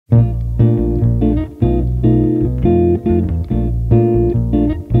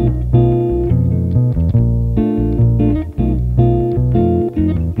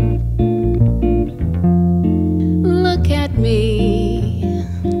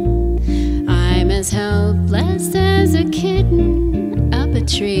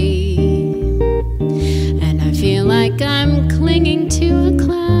tree, and I feel like I'm clinging to a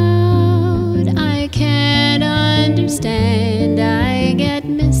cloud. I can't understand, I get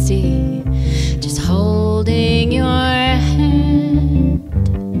misty just holding your hand.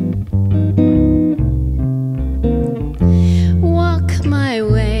 Walk my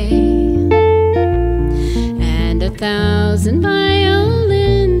way, and 1,000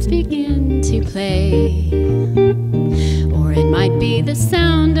 violins begin to play. Or it might be the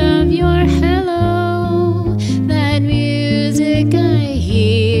sound of your hello, that music I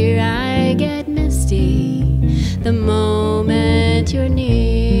hear. I get misty the moment you're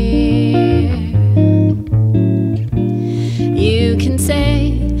near. You can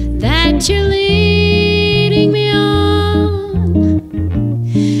say that you're leading me on,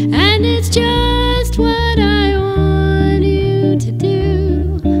 and it's just what I want you to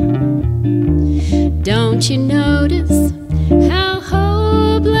do. Don't you notice how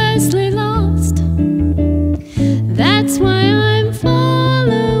hopelessly lost? That's why I'm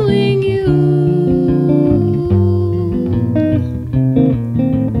following you.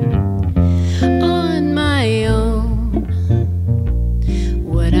 On my own,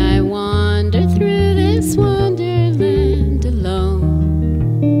 would I wander through this wonderland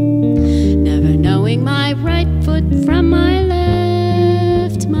alone, never knowing my right foot from my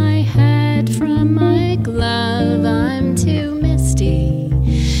left, my hat from my glove. I'm too misty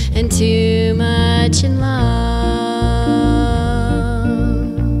and too much in love.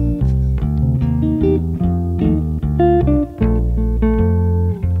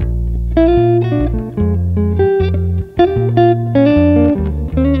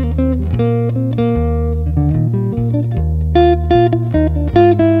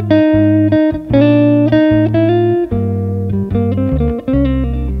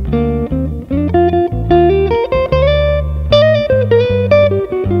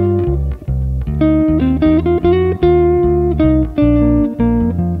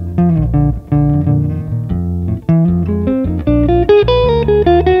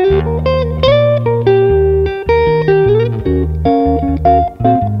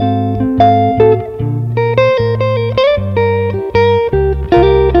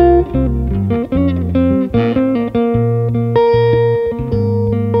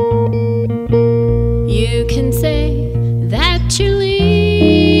 You can say that you're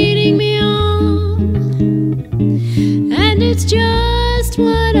leading me on, and it's just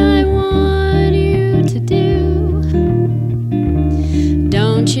what I want you to do.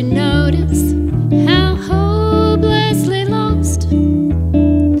 Don't you notice